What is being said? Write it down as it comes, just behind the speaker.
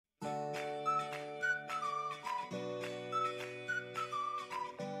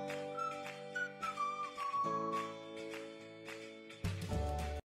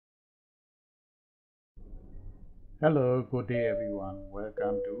Hello, good day everyone.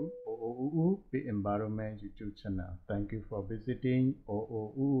 Welcome to OOU Big Environment YouTube channel. Thank you for visiting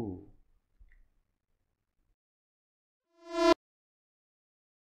OOU.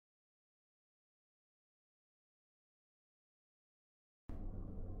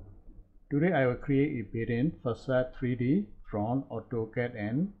 Today I will create a building facade 3D from AutoCAD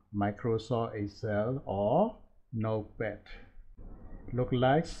and Microsoft Excel or Notepad. Look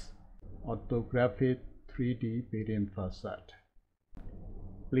like orthographic 3D building facade.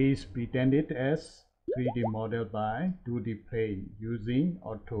 Please pretend it as 3D model by 2D plane using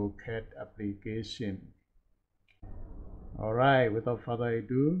AutoCAD application. Alright, without further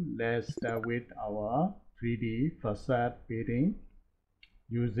ado, let's start with our 3D facade building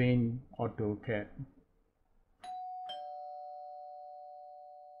using AutoCAD.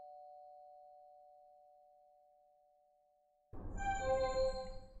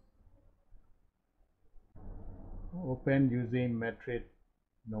 Open using matrix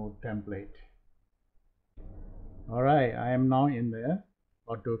node template. Alright, I am now in the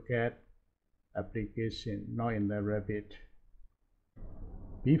AutoCAD application, now in the Revit.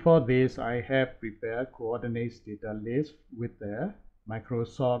 Before this, I have prepared coordinates data list with the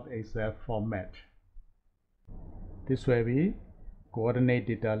Microsoft Excel format. This will be coordinate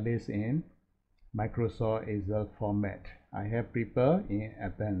data list in Microsoft Excel format. I have prepared in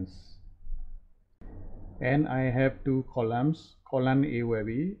advance. And I have two columns. Column A will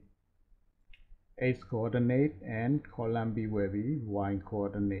be X coordinate and column B will be Y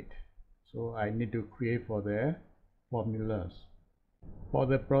coordinate. So I need to create for the formulas. For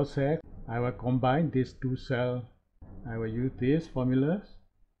the process, I will combine these two cells. I will use these formulas.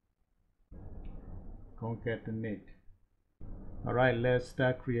 Concatenate. Alright, let's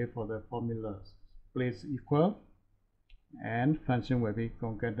start create for the formulas. Place equal and function will be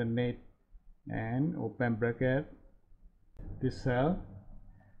concatenate and open bracket. This cell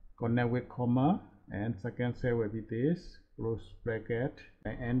connect with comma and second cell will be this, close bracket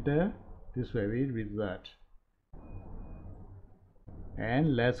and enter. This will be result.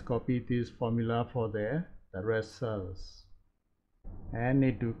 And let's copy this formula for the rest cells. And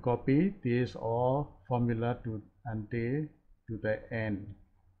need to copy this all formula until to the end.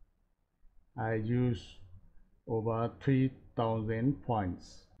 I use over 3000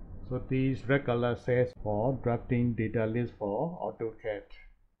 points. So these red color says for drafting data list for AutoCAD.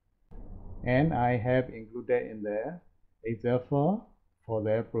 And I have included in the example for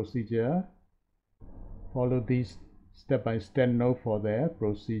the procedure. Follow this step-by-step note for the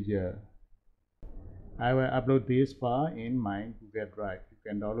procedure. I will upload this file in my Google Drive. You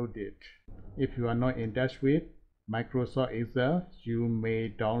can download it. If you are not in touch with Microsoft Excel, you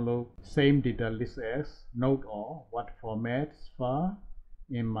may download same data list as Note or Word format file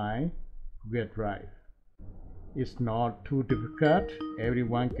in my Google Drive. It's not too difficult.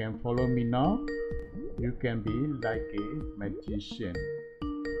 Everyone can follow me now. You can be like a magician.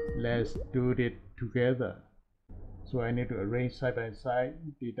 Let's do it together. So I need to arrange side by side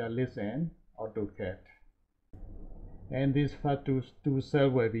data list and AutoCAD. And this first two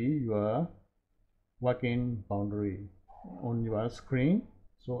cells will be your working boundary on your screen.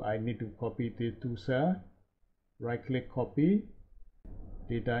 So I need to copy these two cells. Right click copy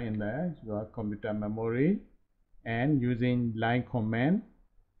data in your computer memory and using line command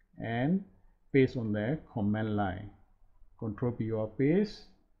and paste on the command line. Control P or paste.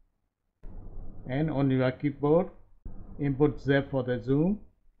 And on your keyboard, input Z for the zoom,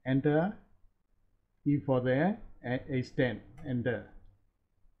 enter, E for the extend, enter.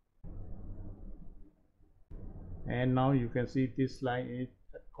 And now you can see this line is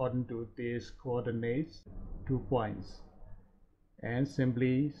according to these coordinates, 2 points. And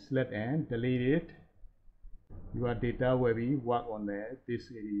simply select and delete it. Your data will be work on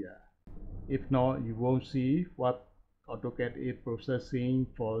this area. If not, you won't see what AutoCAD is processing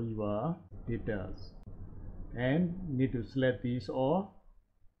for your data. And need to select these all,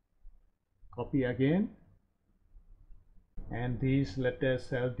 copy again, and these selected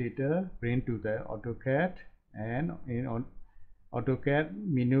cell data bring to the AutoCAD. And in AutoCAD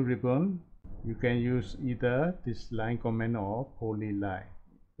menu ribbon, you can use either this line command or polyline.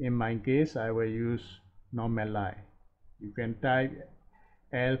 In my case, I will use normal line. You can type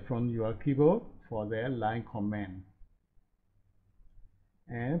L from your keyboard for the line command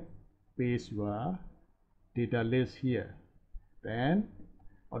and paste your data list here. Then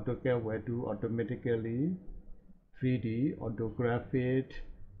AutoCAD will do automatically 3D orthographic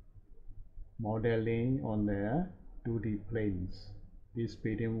modeling on the 2D planes. This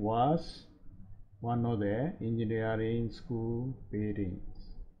building was one of the engineering school buildings.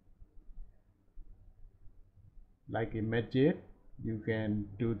 like image, you can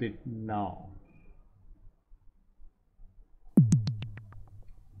do it now.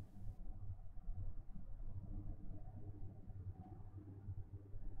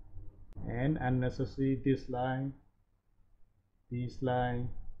 And unnecessary this line,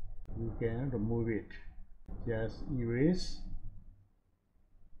 you can remove it. Just erase.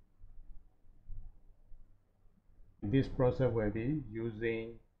 This process will be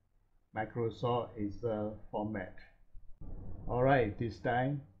using Microsoft Excel format. Alright, this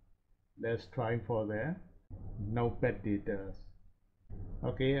time let's try for the Notepad data.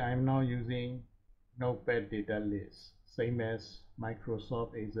 Okay, I'm now using Notepad data list, same as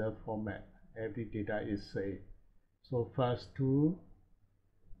Microsoft Excel format. Every data is saved. So first to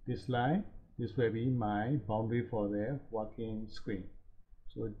this line, this will be my boundary for the working screen.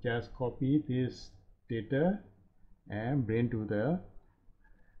 So just copy this data and bring to the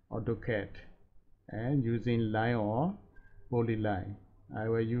AutoCAD, and using line or polyline, I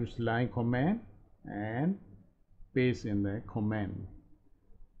will use line command and paste in the command.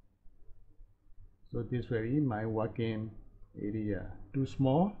 So this will be my working area. Too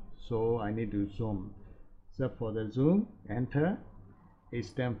small, so I need to zoom. So for the zoom, enter.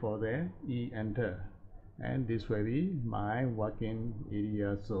 Extend for the E, enter. And this will be my working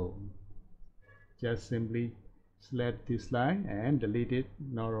area zone. Just simply select this line and delete it,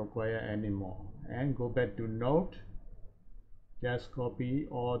 not required anymore. And go back to Note. Just copy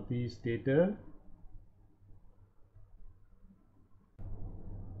all these data.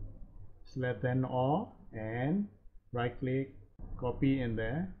 Select them all and right click, copy in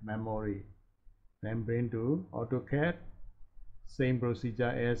the memory. Then bring to AutoCAD. Same procedure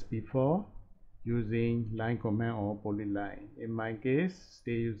as before, using line command or polyline. In my case,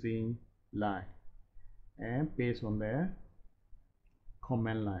 stay using line and paste on the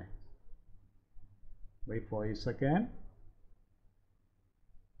command line. Wait for a second.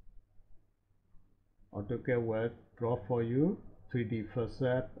 AutoCAD will draw for you 3D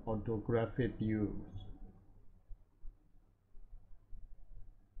facade orthographic views.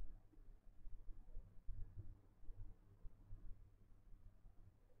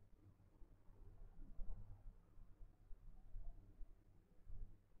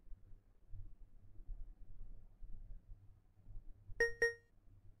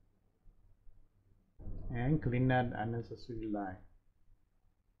 And clean up unnecessary line.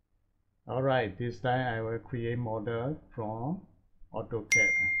 Alright, this time I will create model from AutoCAD.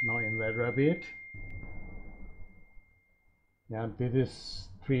 Now in the Revit. Now this is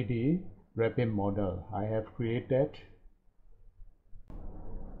 3D Revit model I have created.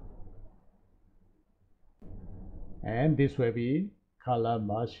 And this will be color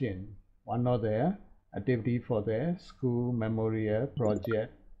machine, one of the activity for the school memorial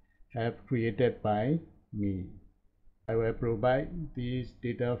project have created by me. I will provide this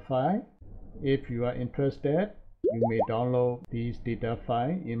data file. If you are interested, you may download this data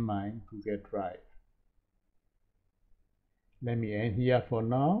file in my Google Drive. Let me end here for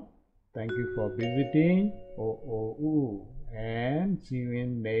now. Thank you for visiting OOU, and see you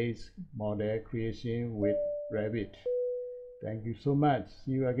in next model creation with Revit. Thank you so much.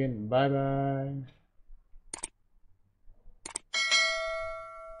 See you again. Bye bye.